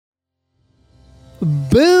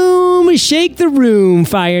Boom! Shake the room,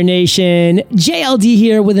 Fire Nation. JLD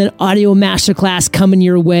here with an audio masterclass coming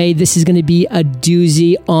your way. This is going to be a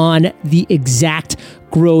doozy on the exact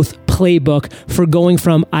growth playbook for going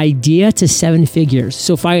from idea to seven figures.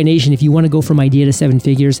 So Fire Nation, if you want to go from idea to seven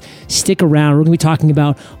figures, stick around. We're going to be talking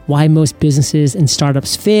about why most businesses and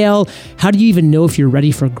startups fail. How do you even know if you're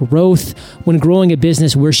ready for growth? When growing a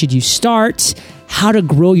business, where should you start? How to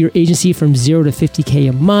grow your agency from 0 to 50K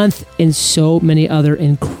a month, and so many other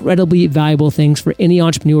incredibly valuable things for any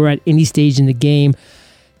entrepreneur at any stage in the game.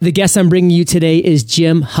 The guest I'm bringing you today is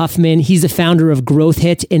Jim Huffman. He's the founder of Growth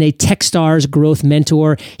Hit and a Techstars growth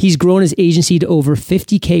mentor. He's grown his agency to over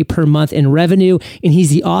 50K per month in revenue, and he's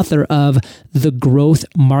the author of The Growth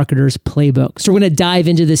Marketer's Playbook. So we're going to dive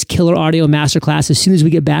into this killer audio masterclass as soon as we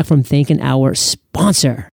get back from thanking our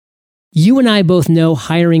sponsor. You and I both know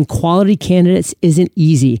hiring quality candidates isn't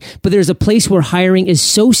easy, but there's a place where hiring is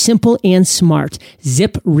so simple and smart.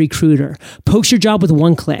 ZipRecruiter. Post your job with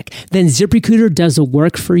one click. Then ZipRecruiter does the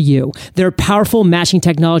work for you. Their powerful matching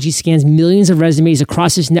technology scans millions of resumes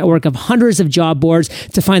across this network of hundreds of job boards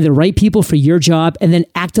to find the right people for your job and then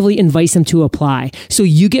actively invites them to apply. So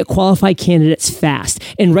you get qualified candidates fast.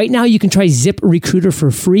 And right now you can try ZipRecruiter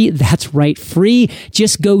for free. That's right, free.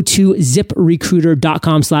 Just go to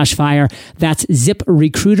ziprecruiter.com/fire. That's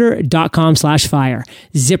ziprecruiter.com/fire.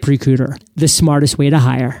 ZipRecruiter, the smartest way to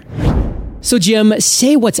hire. So Jim,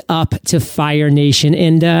 say what's up to Fire Nation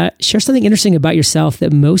and share something interesting about yourself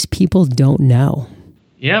that most people don't know.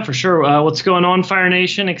 Yeah, for sure. What's going on, Fire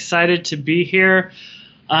Nation? Excited to be here.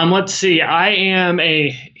 Let's see. I am a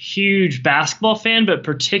huge basketball fan, but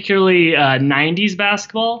particularly 90s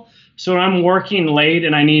basketball. So when I'm working late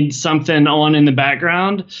and I need something on in the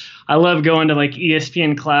background, I love going to like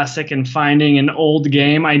ESPN Classic and finding an old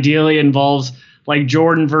game. Ideally involves like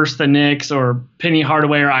Jordan versus the Knicks or Penny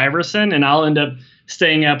Hardaway or Iverson, and I'll end up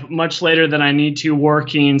staying up much later than I need to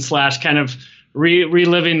working / kind of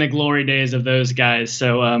reliving the glory days of those guys.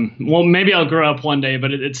 So, well, maybe I'll grow up one day,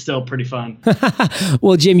 but it's still pretty fun.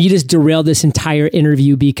 Well, Jim, you just derailed this entire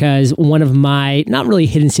interview because one of my, not really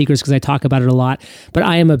hidden secrets because I talk about it a lot, but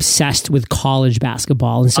I am obsessed with college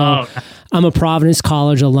basketball. And so I'm a Providence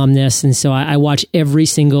College alumnus. And so I watch every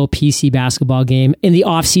single PC basketball game. In the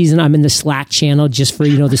off season, I'm in the Slack channel just for,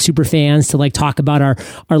 the super fans to like talk about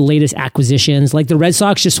our latest acquisitions. Like the Red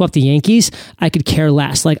Sox just swept the Yankees. I could care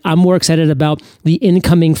less. Like I'm more excited about the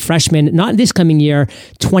incoming freshman, not this coming year,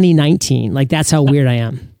 2019. Like that's how weird I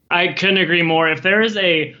am. I couldn't agree more. If there is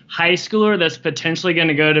a high schooler that's potentially going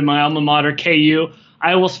to go to my alma mater, KU,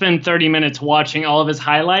 I will spend 30 minutes watching all of his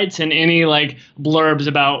highlights and any like blurbs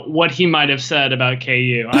about what he might have said about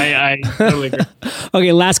KU. I totally agree.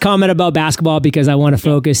 Okay, last comment about basketball because I want to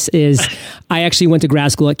focus is I actually went to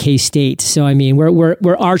grad school at K-State. So I mean,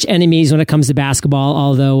 we're arch enemies when it comes to basketball,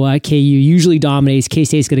 although KU usually dominates.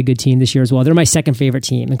 K-State's got a good team this year as well. They're my second favorite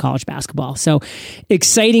team in college basketball. So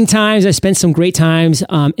exciting times. I spent some great times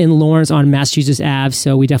in Lawrence on Massachusetts Ave.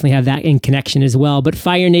 So we definitely have that in connection as well. But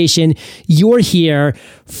Fire Nation, you're here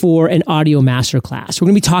for an audio masterclass. We're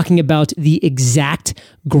going to be talking about the exact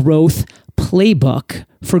growth playbook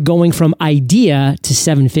for going from idea to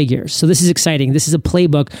seven figures. So this is exciting. This is a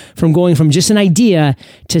playbook from going from just an idea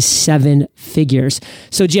to seven figures.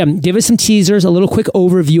 So Jim, give us some teasers, a little quick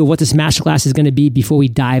overview of what this masterclass is going to be before we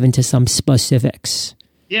dive into some specifics.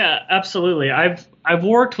 Yeah, absolutely. I've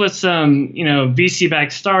worked with some,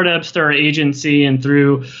 VC-backed startups through our agency and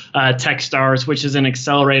through Techstars, which is an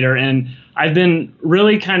accelerator. And I've been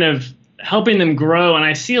really kind of helping them grow. And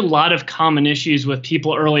I see a lot of common issues with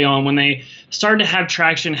people early on when they start to have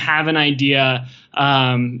traction, have an idea,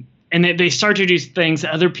 and they start to do things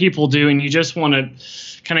that other people do. And you just want to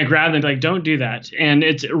kind of grab them and be like, don't do that. And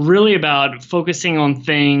it's really about focusing on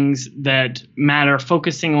things that matter,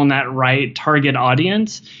 focusing on that right target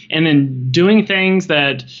audience, and then doing things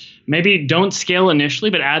that maybe don't scale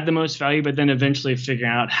initially, but add the most value, but then eventually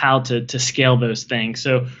figuring out how to scale those things.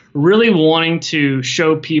 So really wanting to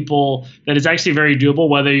show people that it's actually very doable,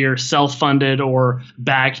 whether you're self-funded or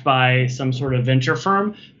backed by some sort of venture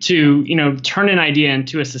firm, to turn an idea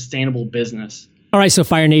into a sustainable business. All right, so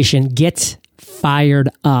Fire Nation, get fired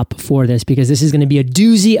up for this because this is going to be a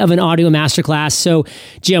doozy of an audio masterclass. So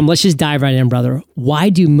Jim, let's just dive right in, brother. Why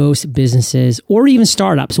do most businesses or even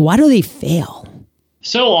startups, why do they fail?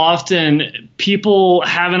 So often people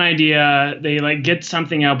have an idea, they like get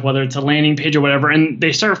something up, whether it's a landing page or whatever, and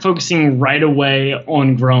they start focusing right away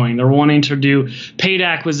on growing. They're wanting to do paid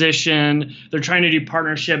acquisition, they're trying to do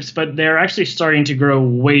partnerships, but they're actually starting to grow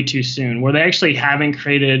way too soon, where they actually haven't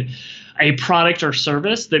created a product or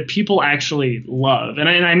service that people actually love. And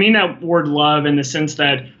I mean that word love in the sense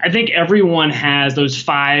that I think everyone has those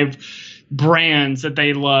 5 brands that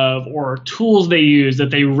they love or tools they use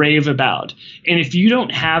that they rave about. And if you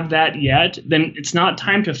don't have that yet, then it's not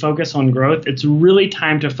time to focus on growth. It's really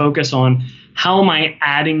time to focus on how am I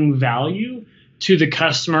adding value to the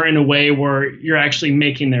customer in a way where you're actually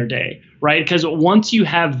making their day, right? Because once you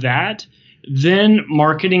have that, then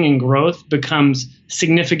marketing and growth becomes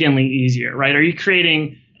significantly easier, right? Are you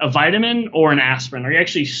creating a vitamin or an aspirin? Are you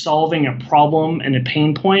actually solving a problem and a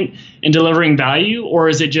pain point and delivering value, or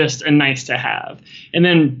is it just a nice to have? And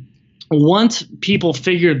then once people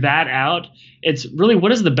figure that out, it's really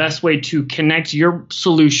what is the best way to connect your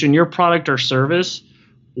solution, your product or service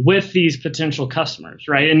with these potential customers,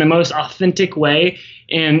 right? In the most authentic way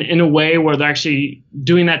and in a way where they're actually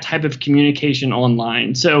doing that type of communication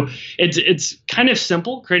online. So it's kind of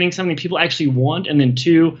simple, creating something people actually want, and then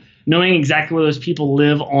 2, knowing exactly where those people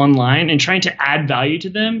live online and trying to add value to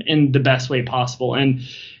them in the best way possible. And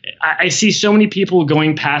I see so many people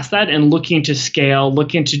going past that and looking to scale,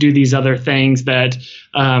 looking to do these other things that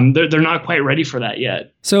they're not quite ready for that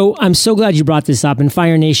yet. So I'm so glad you brought this up. In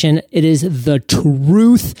Fire Nation, it is the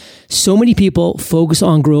truth. So many people focus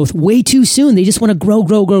on growth way too soon. They just want to grow,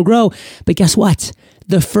 grow, grow, grow. But guess what?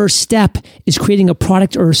 The first step is creating a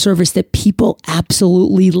product or a service that people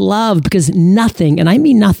absolutely love, because nothing, and I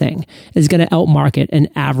mean nothing, is going to outmarket an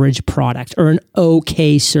average product or an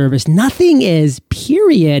okay service. Nothing is,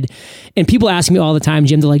 period. And people ask me all the time,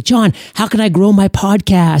 Jim, they're like, John, how can I grow my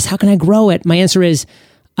podcast? How can I grow it? My answer is,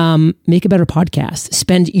 make a better podcast.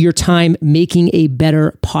 Spend your time making a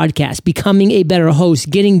better podcast, becoming a better host,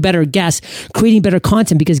 getting better guests, creating better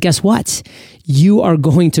content, because guess what? You are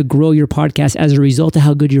going to grow your podcast as a result of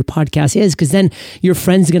how good your podcast is, because then your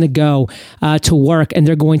friend's going to go to work and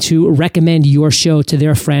they're going to recommend your show to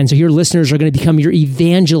their friends, or your listeners are going to become your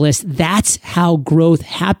evangelists. That's how growth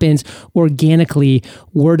happens organically,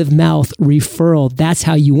 word of mouth, referral. That's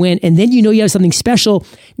how you win. And then you know you have something special.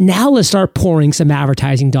 Now let's start pouring some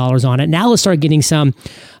advertising dollars on it. Now let's start getting some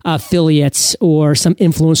affiliates or some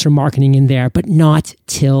influencer marketing in there, but not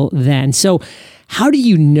till then. So how do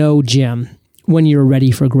you know, Jim, when you're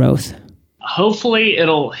ready for growth? Hopefully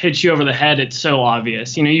it'll hit you over the head. It's so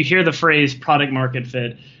obvious. You know, you hear the phrase product market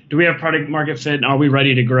fit. Do we have product market fit and are we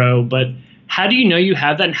ready to grow? But how do you know you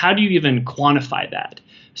have that, and how do you even quantify that?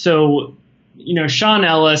 So, you know, Sean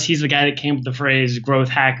Ellis, he's the guy that came up with the phrase growth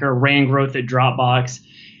hacker, ran growth at Dropbox.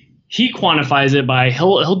 He quantifies it by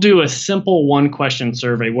he'll do a simple 1-question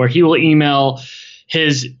survey where he will email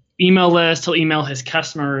his email list, he'll email his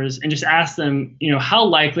customers and just ask them, you know, how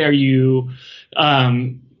likely are you,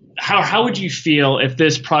 how would you feel if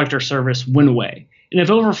this product or service went away? And if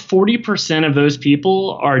over 40% of those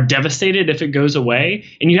people are devastated if it goes away,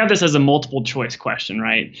 and you have this as a multiple choice question,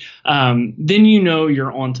 right? Then you know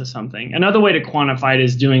you're onto something. Another way to quantify it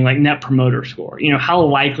is doing like net promoter score. You know, how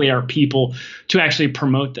likely are people to actually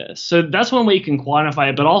promote this? So that's one way you can quantify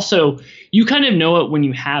it, but also you kind of know it when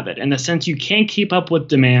you have it, in the sense you can't keep up with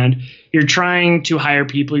demand. You're trying to hire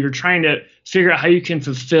people. You're trying to figure out how you can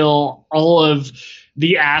fulfill all of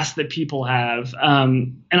the ask that people have.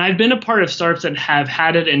 And I've been a part of startups that have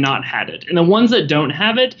had it and not had it. And the ones that don't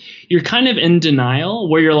have it, you're kind of in denial,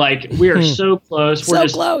 where you're like, we are so close. We're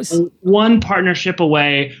just close. One partnership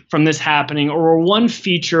away from this happening, or we're one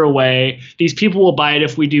feature away. These people will buy it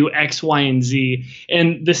if we do X, Y, and Z.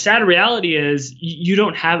 And the sad reality is you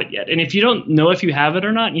don't have it yet. And if you don't know if you have it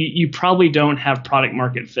or not, you probably don't have product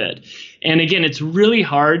market fit. And again, it's really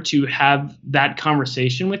hard to have that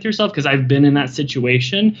conversation with yourself, because I've been in that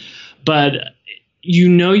situation. But you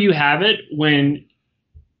know you have it when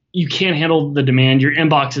you can't handle the demand, your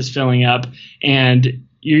inbox is filling up, and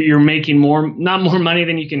you're making not more money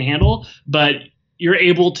than you can handle, but you're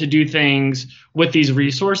able to do things with these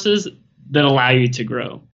resources that allow you to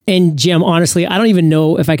grow. And Jim, honestly, I don't even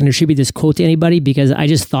know if I can attribute this quote to anybody, because I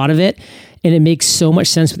just thought of it and it makes so much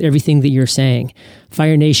sense with everything that you're saying.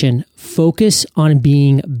 Fire Nation, focus on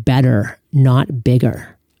being better, not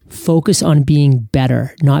bigger. Focus on being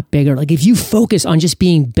better, not bigger. Like if you focus on just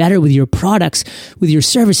being better with your products, with your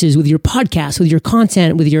services, with your podcasts, with your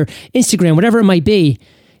content, with your Instagram, whatever it might be,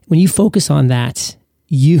 when you focus on that,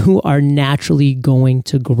 you are naturally going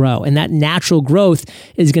to grow. And that natural growth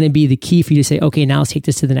is going to be the key for you to say, okay, now let's take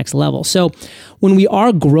this to the next level. So when we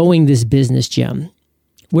are growing this business, Jim,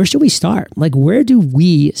 where should we start? Like, where do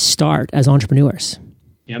we start as entrepreneurs?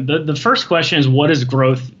 Yeah, the first question is, what does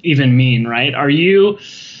growth even mean, right? Are you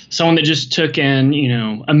someone that just took in,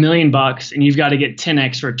 $1 million and you've got to get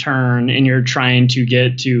 10x return and you're trying to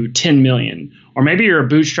get to 10 million? Or maybe you're a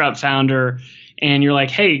bootstrap founder and you're like,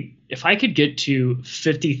 hey, if I could get to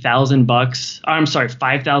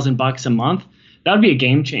 $5,000 a month, that would be a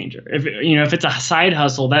game changer. If it's a side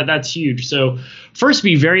hustle, that's huge. So first,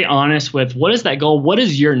 be very honest with what is that goal? What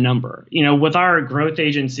is your number? With our growth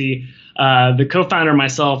agency, the co-founder and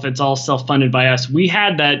myself, it's all self-funded by us. We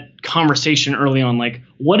had that conversation early on, like,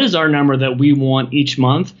 what is our number that we want each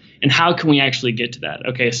month and how can we actually get to that?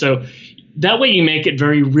 Okay, so that way you make it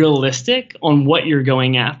very realistic on what you're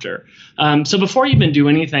going after. So before you even do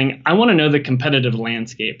anything, I want to know the competitive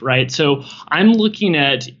landscape, right? So I'm looking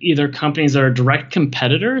at either companies that are direct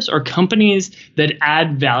competitors or companies that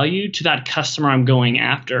add value to that customer I'm going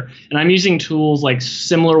after. And I'm using tools like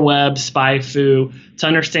SimilarWeb, SpyFu to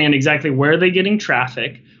understand exactly where they're getting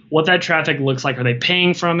traffic, what that traffic looks like. Are they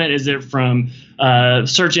paying from it? Is it from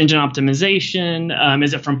search engine optimization?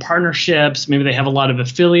 Is it from partnerships? Maybe they have a lot of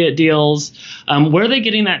affiliate deals. Where are they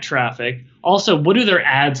getting that traffic? Also, what do their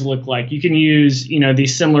ads look like? You can use,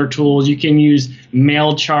 these similar tools. You can use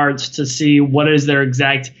mail charts to see what is their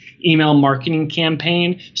exact email marketing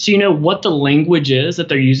campaign. So you know what the language is that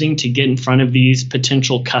they're using to get in front of these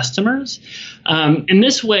potential customers. In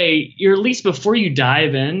this way, you're, at least before you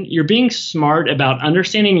dive in, you're being smart about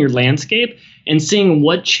understanding your landscape and seeing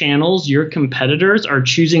what channels your competitors are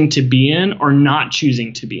choosing to be in or not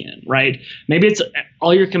choosing to be in, right? Maybe it's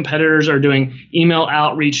all your competitors are doing email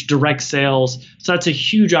outreach, direct sales. So that's a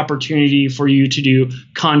huge opportunity for you to do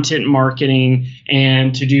content marketing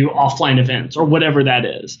and to do offline events or whatever that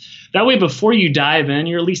is. That way, before you dive in,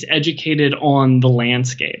 you're at least educated on the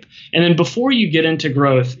landscape. And then before you get into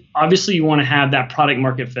growth, obviously you want to have that product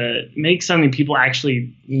market fit, make something people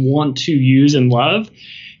actually want to use and love.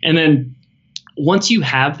 And then once you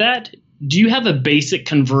have that, do you have a basic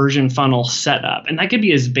conversion funnel set up? And that could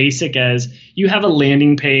be as basic as you have a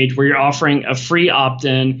landing page where you're offering a free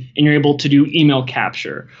opt-in and you're able to do email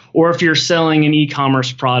capture. Or if you're selling an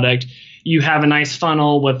e-commerce product, you have a nice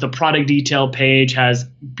funnel with the product detail page, has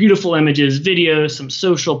beautiful images, videos, some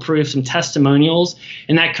social proof, some testimonials,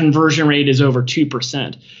 and that conversion rate is over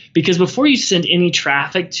 2%. Because before you send any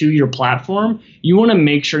traffic to your platform, you want to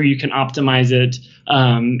make sure you can optimize it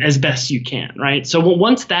as best you can, right? So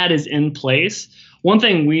once that is in place, one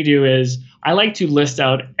thing we do is I like to list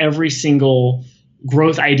out every single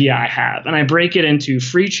growth idea I have. And I break it into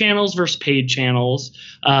free channels versus paid channels,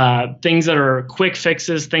 things that are quick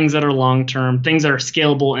fixes, things that are long-term, things that are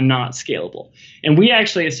scalable and not scalable. And we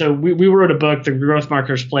wrote a book, The Growth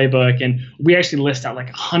Marketer's Playbook, and we actually list out like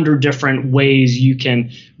 100 different ways you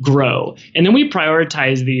can grow. And then we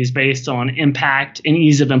prioritize these based on impact and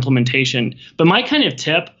ease of implementation. But my kind of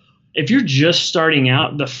tip, if you're just starting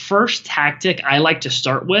out, the first tactic I like to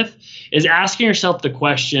start with is asking yourself the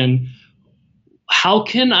question, how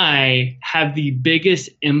can I have the biggest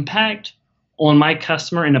impact on my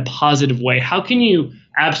customer in a positive way? How can you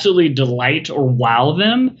absolutely delight or wow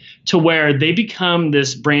them to where they become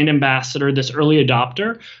this brand ambassador, this early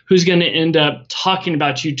adopter who's going to end up talking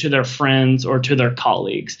about you to their friends or to their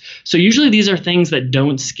colleagues? So usually these are things that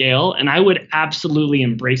don't scale, and I would absolutely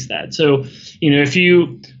embrace that. So, if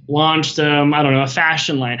you launched, a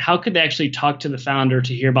fashion line, how could they actually talk to the founder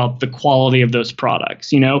to hear about the quality of those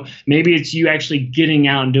products? Maybe it's you actually getting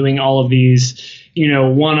out and doing all of these,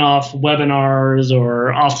 one-off webinars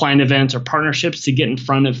or offline events or partnerships to get in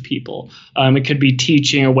front of people. It could be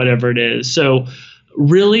teaching or whatever it is. So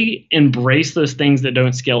really embrace those things that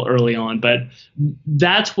don't scale early on. But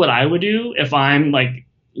that's what I would do if I'm like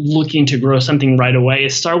looking to grow something right away,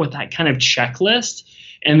 is start with that kind of checklist.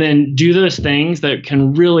 And then do those things that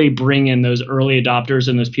can really bring in those early adopters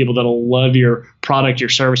and those people that'll love your product, your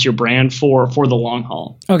service, your brand for the long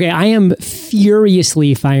haul. Okay, I am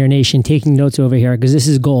furiously, Fire Nation, taking notes over here because this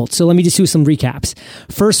is gold. So let me just do some recaps.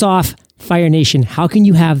 First off, Fire Nation, how can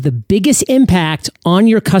you have the biggest impact on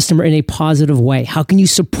your customer in a positive way? How can you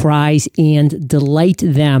surprise and delight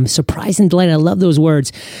them? Surprise and delight. I love those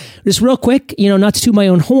words. Just real quick, not to toot my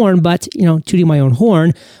own horn, but, tooting my own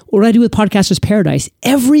horn. What I do with Podcasters Paradise,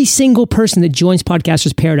 every single person that joins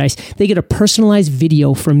Podcasters Paradise, they get a personalized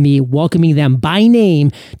video from me welcoming them by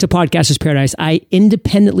name to Podcasters Paradise. I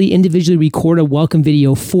individually record a welcome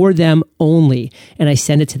video for them only, and I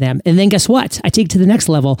send it to them. And then guess what? I take it to the next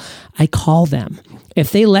level. I call them.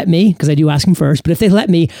 If they let me, because I do ask them first, but if they let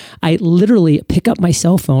me, I literally pick up my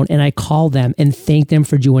cell phone and I call them and thank them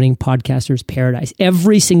for joining Podcasters Paradise.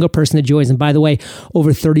 Every single person that joins. And by the way,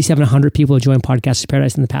 over 3,700 people have joined Podcasters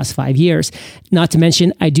Paradise in the past 5 years. Not to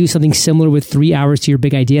mention, I do something similar with 3 hours to your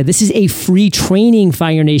big idea. This is a free training,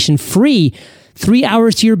 Fire Nation, free. 3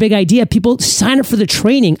 hours to your big idea. People sign up for the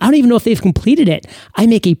training. I don't even know if they've completed it. I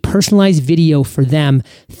make a personalized video for them,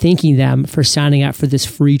 thanking them for signing up for this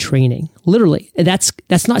free training. Literally, that's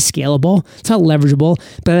not scalable. It's not leverageable,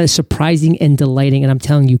 but it's surprising and delighting. And I'm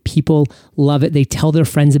telling you, people love it. They tell their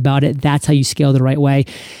friends about it. That's how you scale the right way.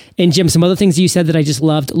 And Jim, some other things you said that I just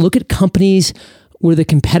loved. Look at companies where the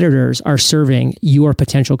competitors are serving your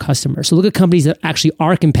potential customers. So look at companies that actually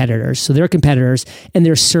are competitors. So they're competitors and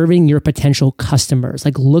they're serving your potential customers.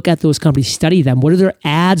 Like look at those companies, study them. What do their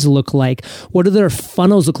ads look like? What do their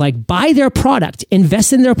funnels look like? Buy their product,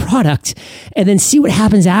 invest in their product, and then see what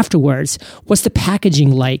happens afterwards. What's the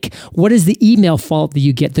packaging like? What is the email follow-up that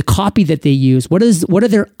you get? The copy that they use? What are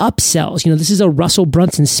their upsells? This is a Russell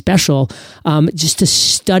Brunson special, just to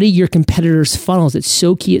study your competitors' funnels. It's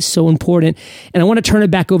so key. It's so important. And I want to turn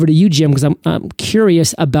it back over to you, Jim, because I'm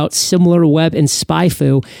curious about SimilarWeb and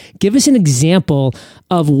SpyFu. Give us an example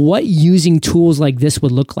of what using tools like this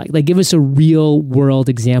would look like. Like, give us a real world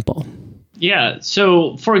example. Yeah.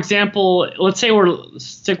 So, for example, let's say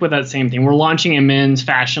stick with that same thing. We're launching a men's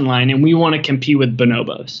fashion line and we want to compete with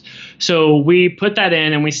Bonobos. So we put that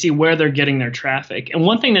in and we see where they're getting their traffic. And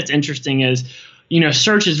one thing that's interesting is,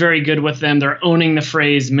 search is very good with them. They're owning the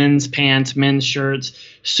phrase men's pants, men's shirts.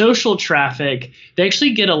 Social traffic, they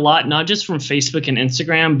actually get a lot, not just from Facebook and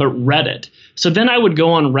Instagram, but Reddit. So then I would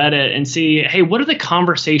go on Reddit and see, hey, what are the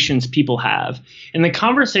conversations people have? And the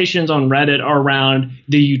conversations on Reddit are around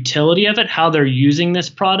the utility of it, how they're using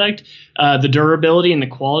this product, the durability and the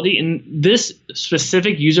quality. And this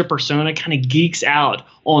specific user persona kind of geeks out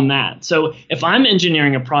on that. So if I'm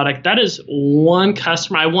engineering a product, that is one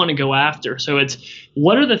customer I want to go after. So it's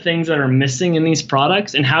what are the things that are missing in these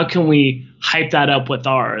products and how can we hype that up with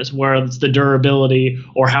ours, where it's the durability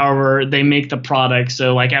or however they make the product.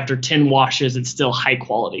 So like after 10 washes, it's still high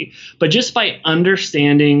quality. But just by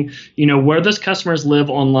understanding, where those customers live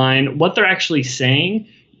online, what they're actually saying,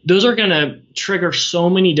 those are going to trigger so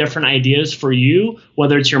many different ideas for you,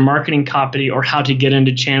 whether it's your marketing copy or how to get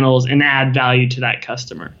into channels and add value to that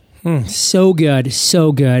customer. So good.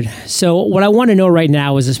 So good. So what I want to know right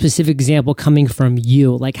now is a specific example coming from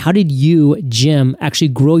you. Like, how did you, Jim, actually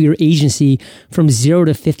grow your agency from $0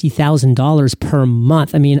 to $50,000 per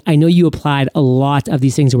month? I mean, I know you applied a lot of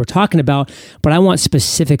these things that we're talking about, but I want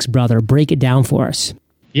specifics, brother. Break it down for us.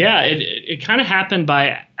 Yeah, it kind of happened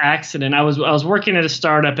by accident. I was working at a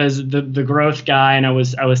startup as the growth guy, and I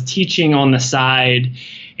was teaching on the side,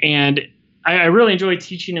 and I really enjoyed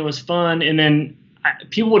teaching. It was fun, and then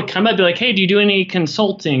people would come up and be like, hey, do you do any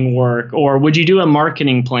consulting work, or would you do a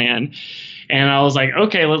marketing plan? And I was like,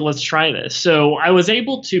 okay, let's try this. So I was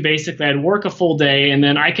able to basically, I'd work a full day and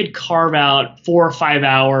then I could carve out 4 or 5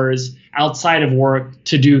 hours outside of work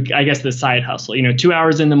to do, I guess, the side hustle, 2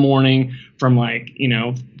 hours in the morning from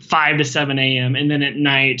 5 to 7 a.m. And then at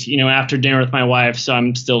night, after dinner with my wife. So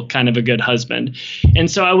I'm still kind of a good husband.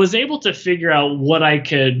 And so I was able to figure out what I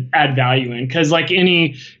could add value in. Because like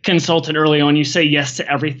any consultant early on, you say yes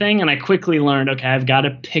to everything. And I quickly learned, okay, I've got to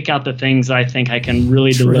pick out the things that I think I can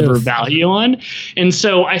really deliver value on. And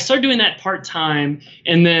so I started doing that part-time.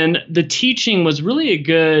 And then the teaching was really a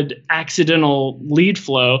good accidental lead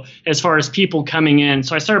flow as far as people coming in.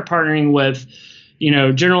 So I started partnering with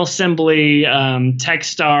General Assembly,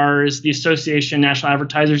 Techstars, the Association of National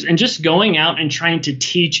Advertisers, and just going out and trying to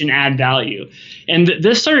teach and add value. And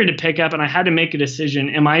this started to pick up, and I had to make a decision.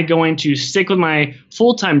 Am I going to stick with my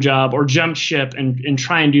full-time job or jump ship and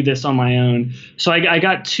try and do this on my own? So I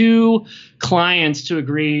got 2 clients to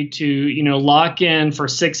agree to, lock in for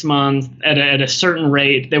 6 months at a certain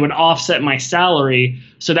rate. They would offset my salary.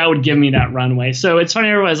 So that would give me that runway. So it's funny,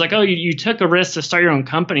 everybody's like, oh, you took a risk to start your own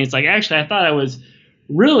company. It's like, actually, I thought I was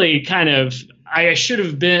really I should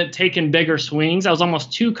have been taking bigger swings. I was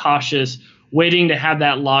almost too cautious waiting to have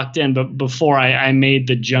that locked in but before I made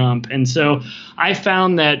the jump. And so I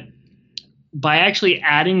found that by actually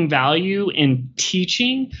adding value in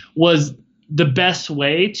teaching was the best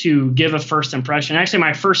way to give a first impression. Actually,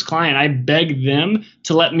 my first client, I begged them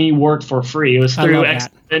to let me work for free. It was through X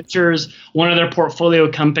Ventures, one of their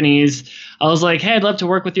portfolio companies. I was like, hey, I'd love to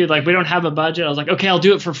work with you. Like, we don't have a budget. I was like, okay, I'll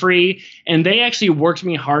do it for free. And they actually worked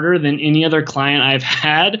me harder than any other client I've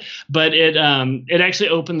had. But it actually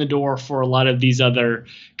opened the door for a lot of these other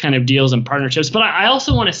kind of deals and partnerships. But I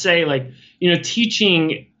also want to say,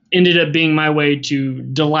 teaching ended up being my way to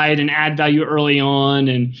delight and add value early on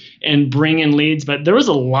and bring in leads. But there was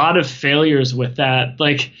a lot of failures with that.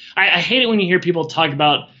 Like, I hate it when you hear people talk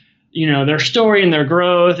about, their story and their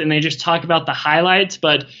growth and they just talk about the highlights.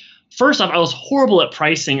 But first off, I was horrible at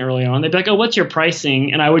pricing early on. They'd be like, oh, what's your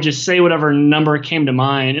pricing? And I would just say whatever number came to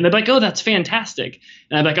mind. And they'd be like, oh, that's fantastic.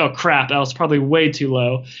 And I'd be like, oh, crap, that was probably way too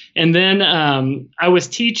low. And then I was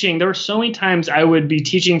teaching. There were so many times I would be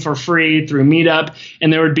teaching for free through Meetup,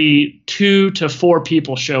 and there would be 2 to 4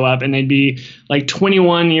 people show up, and they'd be like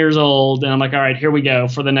 21 years old. And I'm like, all right, here we go.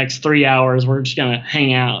 For the next 3 hours, we're just going to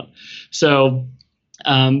hang out. So,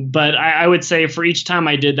 but I would say for each time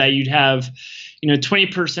I did that, you'd have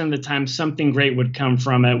 20% of the time, something great would come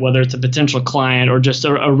from it, whether it's a potential client or just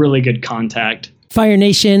a really good contact. Fire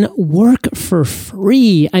Nation, work for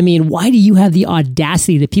free. I mean, why do you have the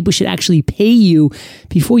audacity that people should actually pay you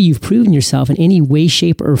before you've proven yourself in any way,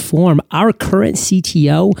 shape, or form? Our current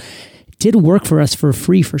CTO did work for us for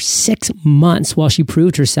free for 6 months while she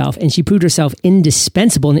proved herself, and she proved herself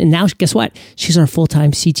indispensable. And now, guess what? She's our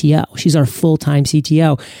full-time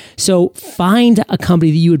CTO. So find a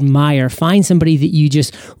company that you admire, find somebody that you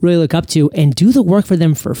just really look up to, and do the work for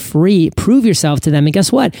them for free. Prove yourself to them. And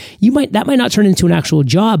guess what? That might not turn into an actual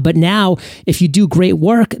job, but now if you do great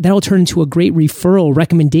work, that'll turn into a great referral,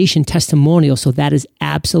 recommendation, testimonial. So that is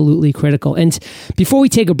absolutely critical. And before we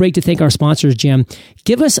take a break to thank our sponsors, Jim,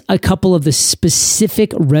 give us a couple of the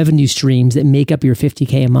specific revenue streams that make up your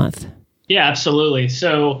 $50K a month. Yeah, absolutely.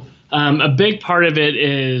 So a big part of it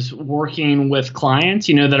is working with clients,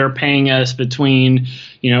 that are paying us between,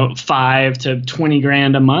 $5 to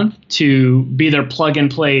 $20,000 a month to be their plug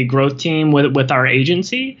and play growth team with our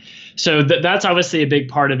agency. So that's obviously a big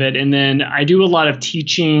part of it. And then I do a lot of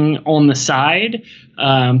teaching on the side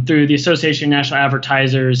through the Association of National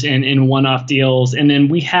Advertisers in one-off deals. And then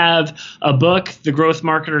we have a book, The Growth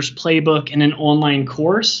Marketer's Playbook, and an online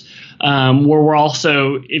course where we're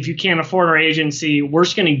also, if you can't afford our agency, we're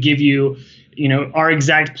just going to give you our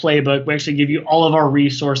exact playbook. We actually give you all of our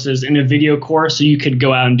resources in a video course so you could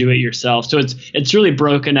go out and do it yourself. So it's really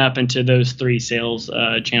broken up into those 3 sales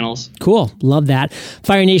channels. Cool. Love that.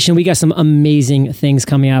 Fire Nation, we got some amazing things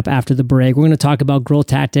coming up after the break. We're going to talk about growth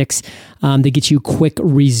tactics that get you quick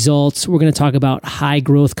results. We're going to talk about high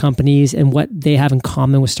growth companies and what they have in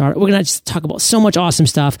common with startups. We're going to just talk about so much awesome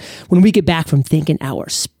stuff when we get back from thanking our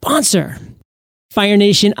sponsor. Fire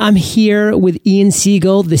Nation, I'm here with Ian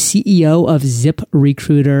Siegel, the CEO of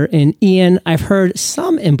ZipRecruiter. And Ian, I've heard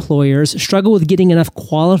some employers struggle with getting enough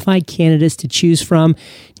qualified candidates to choose from.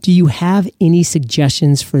 Do you have any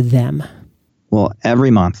suggestions for them? Well,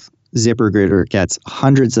 every month, ZipRecruiter gets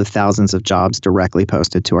hundreds of thousands of jobs directly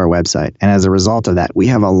posted to our website. And as a result of that, we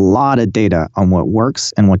have a lot of data on what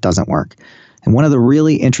works and what doesn't work. And one of the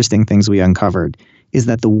really interesting things we uncovered is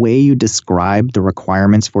that the way you describe the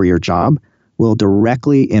requirements for your job will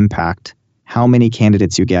directly impact how many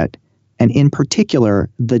candidates you get, and in particular,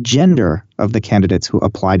 the gender of the candidates who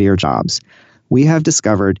apply to your jobs. We have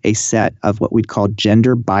discovered a set of what we'd call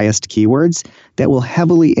gender-biased keywords that will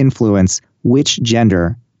heavily influence which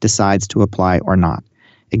gender decides to apply or not.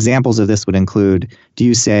 Examples of this would include, do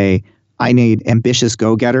you say, I need ambitious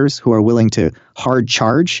go-getters who are willing to hard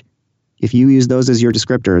charge? If you use those as your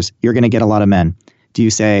descriptors, you're going to get a lot of men. Do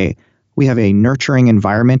you say, we have a nurturing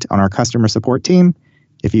environment on our customer support team?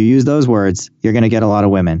 If you use those words, you're going to get a lot of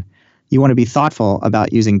women. You want to be thoughtful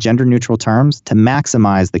about using gender-neutral terms to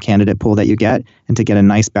maximize the candidate pool that you get and to get a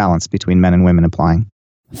nice balance between men and women applying.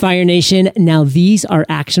 Fire Nation, now these are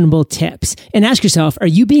actionable tips. And ask yourself, are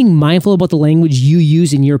you being mindful about the language you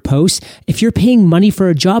use in your posts? If you're paying money for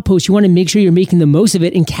a job post, you want to make sure you're making the most of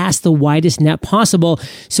it and cast the widest net possible.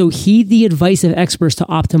 So heed the advice of experts to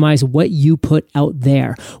optimize what you put out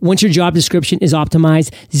there. Once your job description is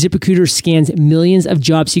optimized, ZipRecruiter scans millions of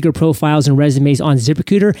job seeker profiles and resumes on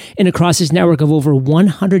ZipRecruiter and across its network of over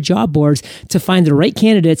 100 job boards to find the right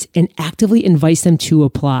candidates and actively invites them to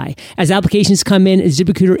apply. As applications come in,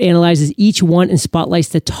 ZipRecruiter analyzes each one and spotlights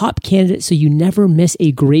the top candidates so you never miss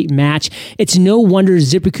a great match. It's no wonder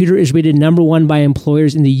ZipRecruiter is rated #1 by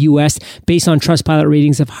employers in the US based on Trustpilot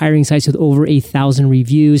ratings of hiring sites with over 1,000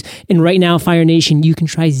 reviews. And right now, Fire Nation, you can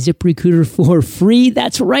try ZipRecruiter for free.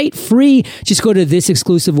 That's right, free. Just go to this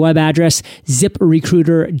exclusive web address,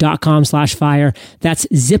 ziprecruiter.com/fire. That's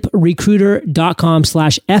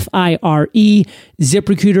ziprecruiter.com/FIRE,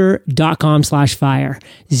 ziprecruiter.com/fire.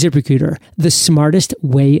 ZipRecruiter, the smartest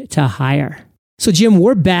way to hire. So Jim,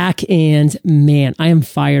 we're back and man, I am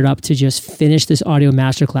fired up to just finish this audio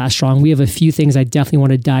masterclass strong. We have a few things I definitely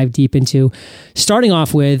want to dive deep into, starting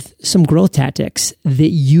off with some growth tactics that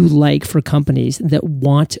you like for companies that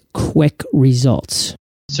want quick results.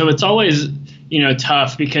 So it's always,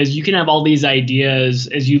 tough because you can have all these ideas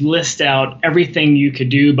as you list out everything you could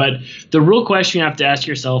do. But the real question you have to ask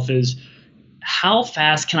yourself is, how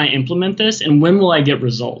fast can I implement this and when will I get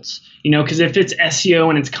results? Because if it's SEO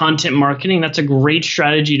and it's content marketing, that's a great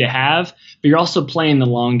strategy to have, but you're also playing the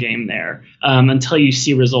long game there until you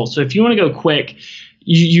see results. So if you want to go quick,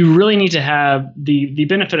 you really need to have the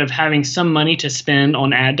benefit of having some money to spend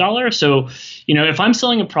on ad dollars. So, if I'm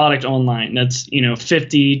selling a product online that's,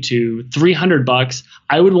 $50 to $300,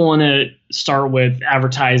 I would want to start with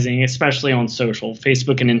advertising, especially on social,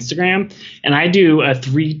 Facebook and Instagram. And I do a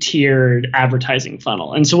 3-tiered advertising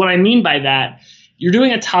funnel. And so what I mean by that, you're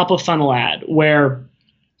doing a top of funnel ad where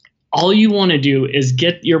all you want to do is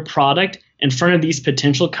get your product in front of these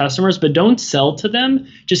potential customers, but don't sell to them.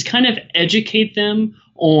 Just kind of educate them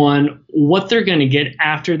on what they're going to get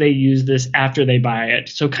after they use this, after they buy it.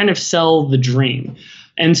 So kind of sell the dream.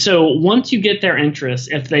 And so once you get their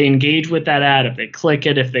interest, if they engage with that ad, if they click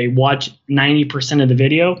it, if they watch 90% of the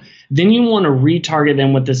video, then you want to retarget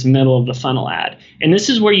them with this middle of the funnel ad. And this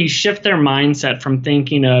is where you shift their mindset from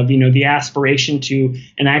thinking of, the aspiration to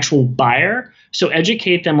an actual buyer. So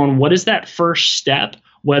educate them on what is that first step,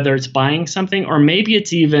 whether it's buying something or maybe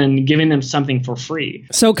it's even giving them something for free.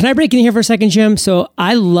 So can I break in here for a second, Jim? So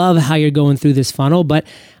I love how you're going through this funnel, but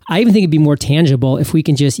I even think it'd be more tangible if we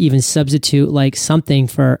can just even substitute like something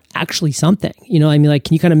for actually something.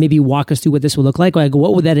 Can you kind of maybe walk us through what this would look like? Like,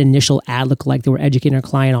 what would that initial ad look like that we're educating our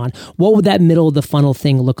client on? What would that middle of the funnel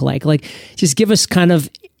thing look like? Like, just give us kind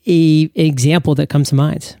of an example that comes to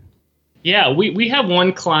mind. Yeah, we have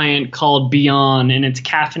one client called Beyond, and it's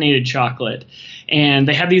caffeinated chocolate. And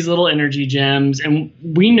they have these little energy gems. And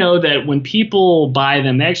we know that when people buy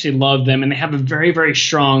them, they actually love them. And they have a very, very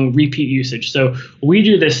strong repeat usage. So we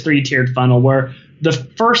do this 3-tiered funnel where the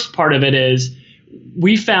first part of it is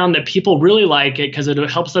we found that people really like it because it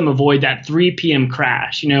helps them avoid that 3 p.m.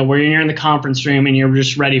 crash, where you're in the conference room and you're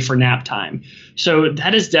just ready for nap time. So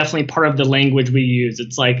that is definitely part of the language we use.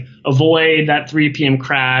 It's like avoid that 3 p.m.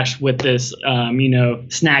 crash with this,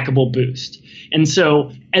 snackable boost. And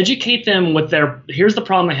so educate them with here's the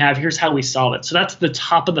problem they have, here's how we solve it. So that's the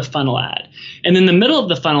top of the funnel ad. And then the middle of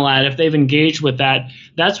the funnel ad, if they've engaged with that,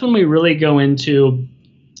 that's when we really go into,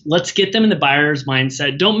 let's get them in the buyer's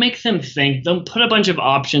mindset. Don't make them think. Don't put a bunch of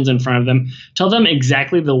options in front of them. Tell them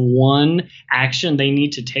exactly the one action they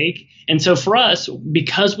need to take. And so for us,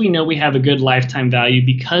 because we know we have a good lifetime value,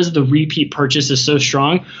 because the repeat purchase is so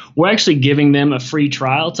strong, we're actually giving them a free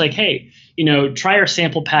trial. It's like, hey, try our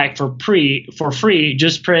sample pack for free.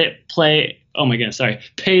 Just pay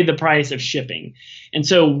the price of shipping. And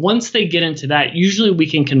so once they get into that, usually we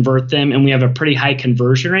can convert them and we have a pretty high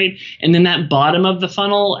conversion rate. And then that bottom of the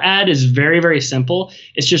funnel ad is very, very simple.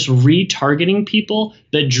 It's just retargeting people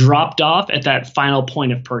that dropped off at that final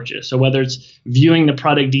point of purchase. So whether it's viewing the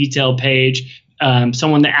product detail page,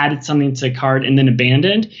 someone that added something to cart and then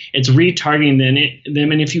abandoned, it's retargeting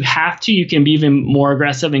them. And if you have to, you can be even more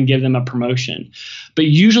aggressive and give them a promotion. But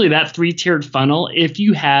usually that 3-tiered funnel, if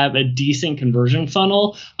you have a decent conversion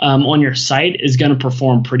funnel on your site, is going to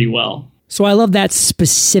perform pretty well. So I love that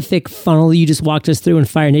specific funnel you just walked us through in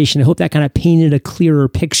Fire Nation. I hope that kind of painted a clearer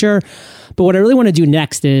picture. But what I really want to do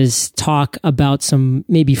next is talk about some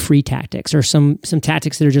maybe free tactics or some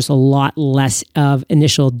tactics that are just a lot less of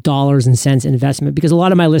initial dollars and cents investment. Because a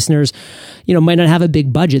lot of my listeners, might not have a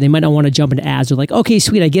big budget. They might not want to jump into ads. They're like, okay,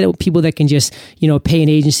 sweet, I get it. People that can just, pay an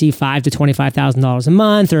agency $5,000 to $25,000 a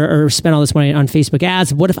month or spend all this money on Facebook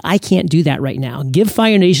ads. What if I can't do that right now? Give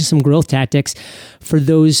Fire Nation some growth tactics for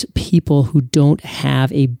those people who don't have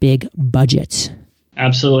a big budget.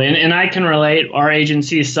 Absolutely. And I can relate. Our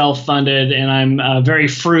agency is self-funded and I'm very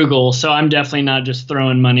frugal. So I'm definitely not just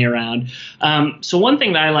throwing money around. So one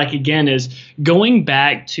thing that I like, again, is going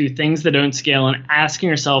back to things that don't scale and asking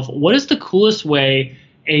yourself, what is the coolest way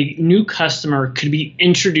a new customer could be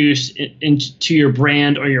introduced into your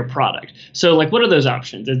brand or your product? So like, what are those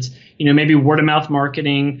options? It's, maybe word of mouth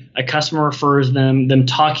marketing, a customer refers them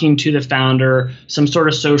talking to the founder, some sort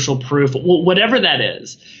of social proof, whatever that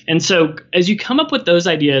is. And so as you come up with those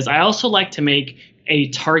ideas, I also like to make a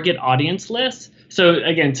target audience list. So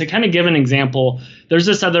again, to kind of give an example, there's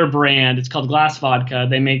this other brand, it's called Glass Vodka.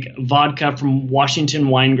 They make vodka from Washington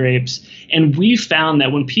wine grapes. And we found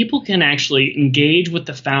that when people can actually engage with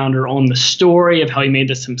the founder on the story of how he made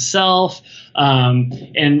this himself,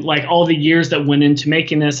 and like all the years that went into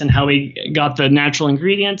making this and how he got the natural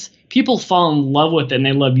ingredients, people fall in love with it and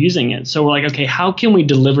they love using it. So we're like, okay, how can we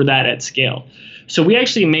deliver that at scale? So we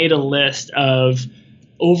actually made a list of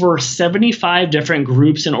over 75 different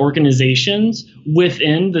groups and organizations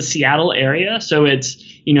within the Seattle area. So it's,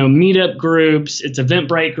 meetup groups, it's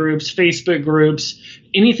Eventbrite groups, Facebook groups,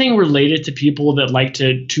 anything related to people that like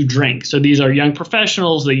to drink. So these are young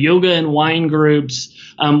professionals, the yoga and wine groups,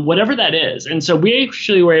 whatever that is. And so we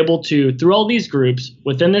actually were able to, through all these groups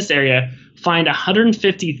within this area, find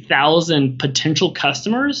 150,000 potential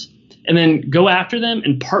customers and then go after them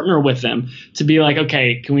and partner with them to be like,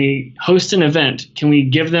 okay, can we host an event? Can we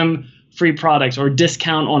give them free products or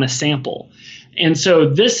discount on a sample? And so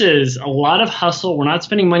this is a lot of hustle. We're not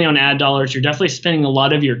spending money on ad dollars. You're definitely spending a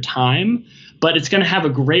lot of your time, but it's going to have a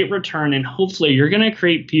great return. And hopefully you're going to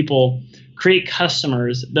create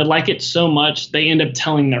customers that like it so much they end up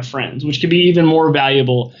telling their friends, which could be even more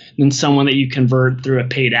valuable than someone that you convert through a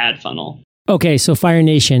paid ad funnel. Okay, so Fire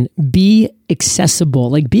Nation, be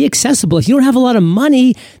accessible. Be accessible. If you don't have a lot of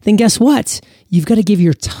money, then guess what? You've got to give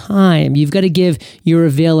your time. You've got to give your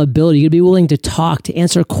availability. You've got to be willing to talk, to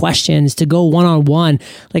answer questions, to go one-on-one.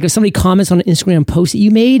 Like if somebody comments on an Instagram post that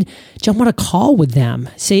you made, jump on a call with them.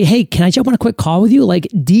 Say, hey, can I jump on a quick call with you?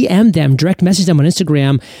 DM them, direct message them on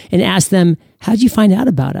Instagram and ask them, how did you find out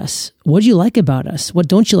about us? What do you like about us? What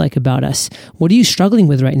don't you like about us? What are you struggling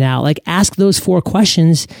with right now? Ask those 4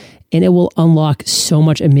 questions and it will unlock so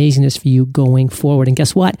much amazingness for you going forward. And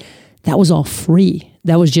guess what? That was all free.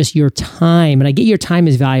 That was just your time. And I get your time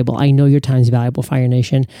is valuable. I know your time is valuable, Fire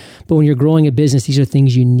Nation. But when you're growing a business, these are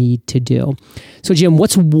things you need to do. So Jim,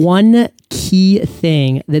 what's one key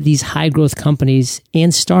thing that these high growth companies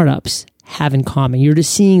and startups have in common? You're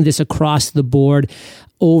just seeing this across the board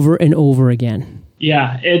over and over again.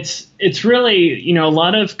 Yeah, it's really, a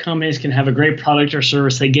lot of companies can have a great product or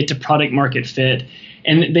service. They get to product market fit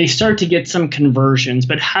and they start to get some conversions.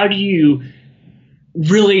 But how do you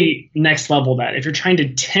really next level that if you're trying to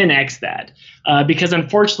 10x that? Because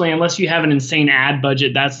unfortunately, unless you have an insane ad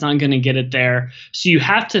budget, that's not going to get it there. So you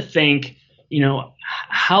have to think,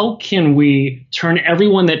 how can we turn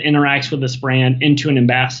everyone that interacts with this brand into an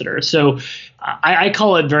ambassador? So I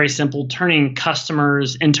call it very simple, turning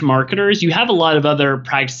customers into marketers. You have a lot of other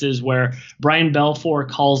practices where Brian Belfour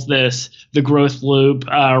calls this the growth loop.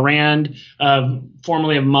 Rand,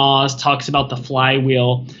 formerly of Moz, talks about the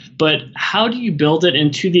flywheel. But how do you build it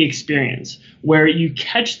into the experience where you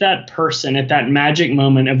catch that person at that magic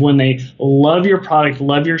moment of when they love your product,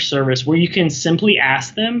 love your service, where you can simply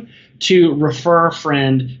ask them to refer a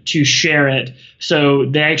friend, to share it, so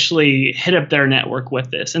they actually hit up their network with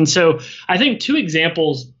this. And so I think 2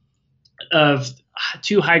 examples of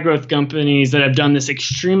 2 high growth companies that have done this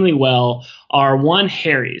extremely well are one,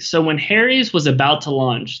 Harry's. So when Harry's was about to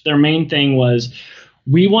launch, their main thing was,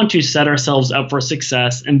 we want to set ourselves up for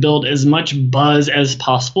success and build as much buzz as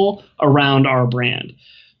possible around our brand.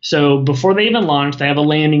 So before they even launched, they have a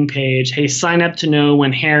landing page. Hey, sign up to know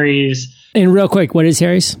when Harry's. And real quick, what is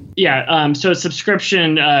Harry's? Yeah, so it's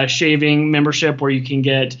subscription shaving membership where you can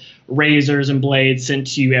get razors and blades sent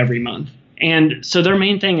to you every month. And so their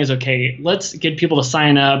main thing is, okay, let's get people to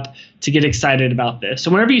sign up to get excited about this. So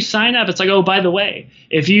whenever you sign up, it's like, oh, by the way,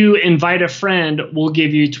 if you invite a friend, we'll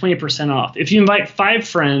give you 20% off. If you invite 5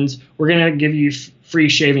 friends, we're going to give you free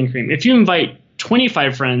shaving cream. If you invite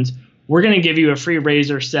 25 friends, we're going to give you a free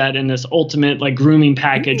razor set and this ultimate grooming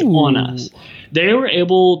package on us. They were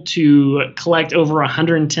able to collect over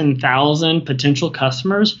 110,000 potential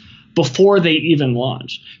customers before they even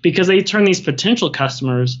launched, because they turn these potential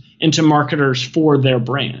customers into marketers for their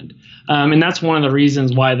brand. And that's one of the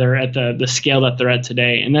reasons why they're at the scale that they're at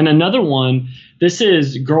today. And then another one, this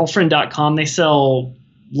is girlfriend.com. They sell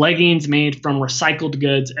leggings made from recycled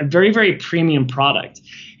goods, a very, very premium product.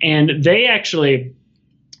 And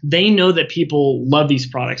they know that people love these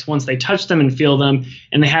products once they touch them and feel them,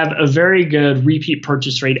 and they have a very good repeat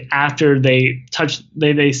purchase rate after they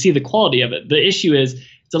see the quality of it. The issue is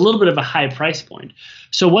it's a little bit of a high price point.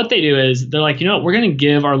 So what they do is they're like, we're going to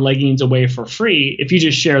give our leggings away for free if you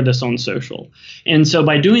just share this on social. And so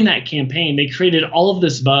by doing that campaign, they created all of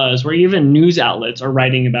this buzz where even news outlets are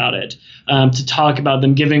writing about it to talk about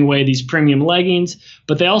them giving away these premium leggings.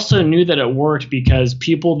 But they also knew that it worked because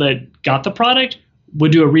people that got the product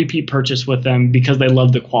would do a repeat purchase with them because they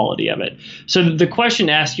love the quality of it. So the question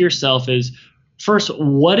to ask yourself is, first,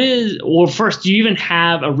 do you even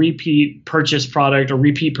have a repeat purchase product or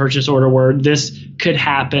repeat purchase order where this could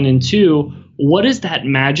happen? And 2, what is that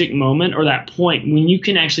magic moment or that point when you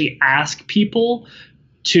can actually ask people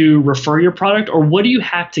to refer your product, or what do you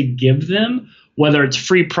have to give them, whether it's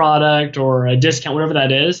free product or a discount, whatever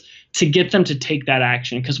that is, to get them to take that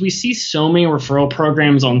action? Because we see so many referral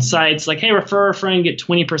programs on sites like, hey, refer a friend, get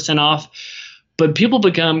 20% off. But people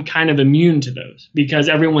become kind of immune to those because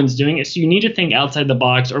everyone's doing it. So you need to think outside the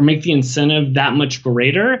box or make the incentive that much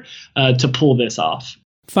greater to pull this off.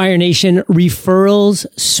 Fire Nation, referrals,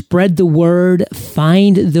 spread the word,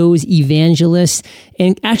 find those evangelists,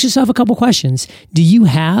 and ask yourself a couple questions. Do you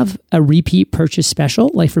have a repeat purchase special?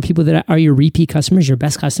 Like for people that are your repeat customers, your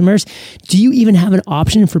best customers? Do you even have an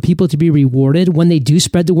option for people to be rewarded when they do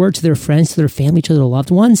spread the word to their friends, to their family, to their loved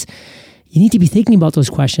ones? You need to be thinking about those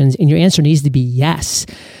questions, and your answer needs to be yes.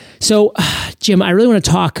 So, Jim, I really want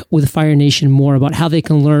to talk with Fire Nation more about how they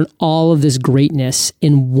can learn all of this greatness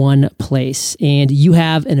in one place. And you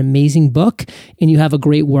have an amazing book and you have a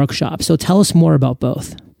great workshop. So tell us more about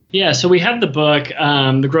both. Yeah, so we have the book,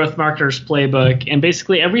 The Growth Marketer's Playbook, and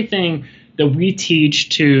basically everything that we teach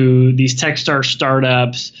to these Techstars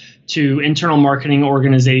startups, to internal marketing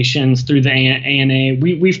organizations through the ANA,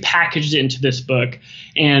 we've packaged it into this book.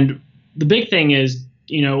 And the big thing is,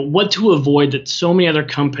 what to avoid that so many other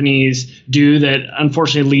companies do that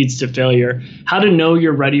unfortunately leads to failure, how to know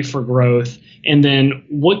you're ready for growth, and then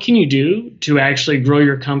what can you do to actually grow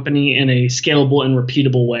your company in a scalable and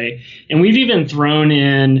repeatable way. And we've even thrown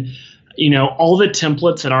in, all the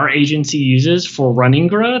templates that our agency uses for running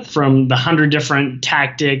growth, from the 100 different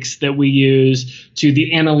tactics that we use to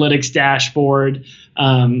the analytics dashboard.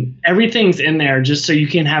 Everything's in there just so you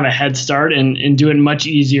can have a head start and do it much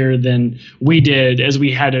easier than we did, as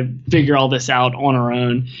we had to figure all this out on our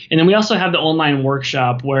own. And then we also have the online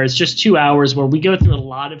workshop where it's just 2 hours where we go through a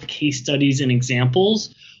lot of case studies and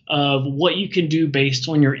examples of what you can do based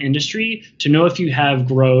on your industry to know if you have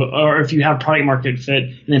growth or if you have product market fit,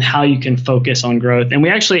 and then how you can focus on growth. And we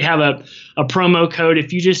actually have a promo code.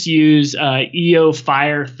 If you just use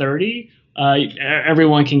EOFIRE30,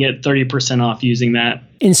 everyone can get 30% off using that.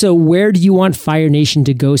 And so where do you want Fire Nation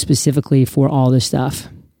to go specifically for all this stuff?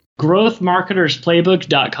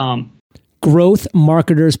 growthmarketersplaybook.com.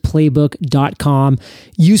 growthmarketersplaybook.com.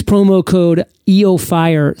 Use promo code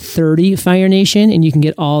EOFIRE30, Fire Nation, and you can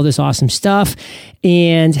get all this awesome stuff.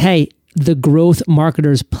 And hey, the Growth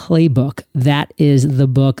Marketers Playbook, that is the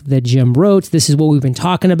book that Jim wrote. This is what we've been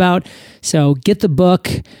talking about. So get the book,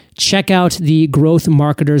 check out the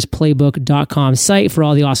growthmarketersplaybook.com site for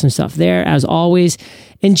all the awesome stuff there, as always.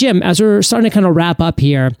 And Jim, as we're starting to kind of wrap up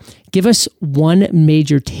here, give us one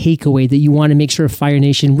major takeaway that you want to make sure Fire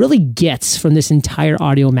Nation really gets from this entire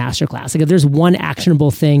audio masterclass. Like if there's one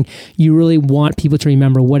actionable thing you really want people to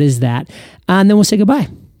remember, what is that? And then we'll say goodbye.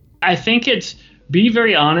 I think it's be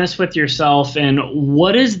very honest with yourself, and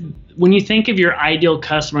when you think of your ideal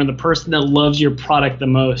customer, the person that loves your product the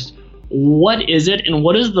most, what is it and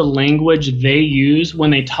what is the language they use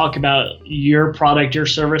when they talk about your product, your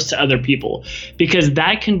service to other people? Because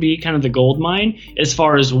that can be kind of the gold mine as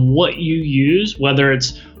far as what you use, whether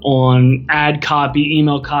it's on ad copy,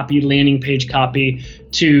 email copy, landing page copy,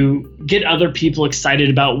 to get other people excited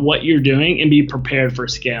about what you're doing and be prepared for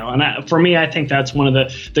scale. And for me, I think that's one of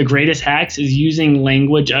the greatest hacks, is using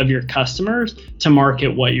language of your customers to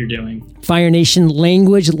market what you're doing. Fire Nation,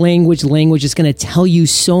 language is going to tell you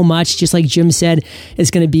so much. Just like Jim said, it's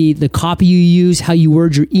going to be the copy you use, how you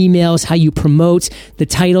word your emails, how you promote, the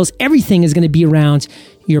titles. Everything is going to be around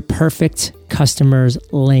your perfect customer's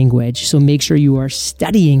language. So make sure you are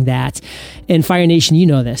studying that. And Fire Nation, you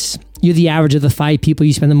know this. You're the average of the 5 people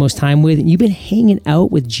you spend the most time with, and you've been hanging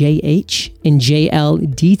out with JH and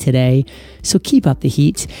JLD today. So keep up the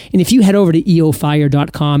heat. And if you head over to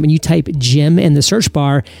eofire.com and you type Jim in the search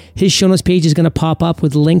bar, his show notes page is going to pop up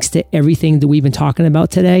with links to everything that we've been talking about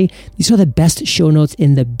today. These are the best show notes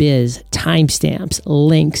in the biz, timestamps,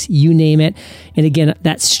 links, you name it. And again,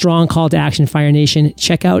 that strong call to action, Fire Nation.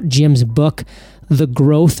 Check out Jim's book, The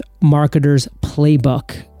Growth Marketer's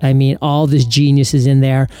Playbook. I mean, all this genius is in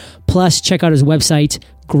there. Plus, check out his website,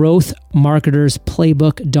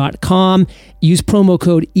 growthmarketersplaybook.com. Use promo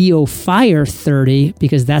code EOFIRE30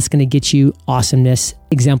 because that's going to get you awesomeness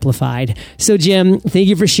exemplified. So, Jim, thank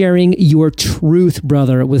you for sharing your truth,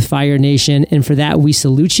 brother, with Fire Nation. And for that, we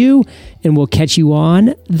salute you, and we'll catch you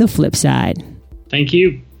on the flip side. Thank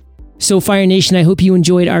you. So Fire Nation, I hope you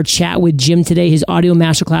enjoyed our chat with Jim today. His audio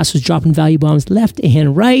masterclass was dropping value bombs left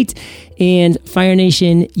and right. And Fire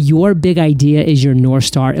Nation, your big idea is your North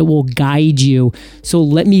Star. It will guide you. So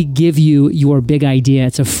let me give you your big idea.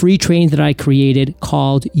 It's a free training that I created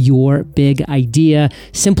called Your Big Idea.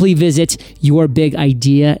 Simply visit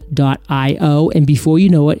yourbigidea.io. And before you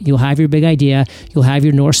know it, you'll have your big idea, you'll have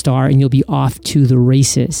your North Star, and you'll be off to the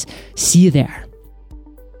races. See you there.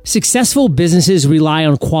 Successful businesses rely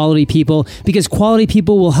on quality people because quality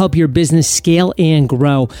people will help your business scale and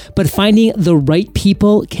grow. But finding the right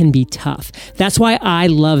people can be tough. That's why I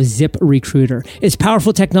love ZipRecruiter. Its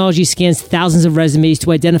powerful technology scans thousands of resumes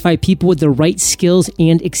to identify people with the right skills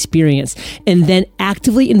and experience, and then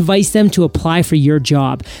actively invites them to apply for your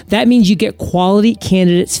job. That means you get quality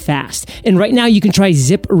candidates fast. And right now you can try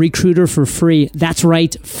ZipRecruiter for free. That's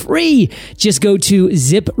right, free. Just go to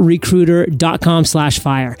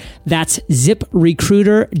ziprecruiter.com/fire. That's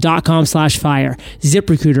ziprecruiter.com/fire.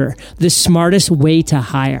 ZipRecruiter, the smartest way to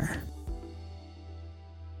hire.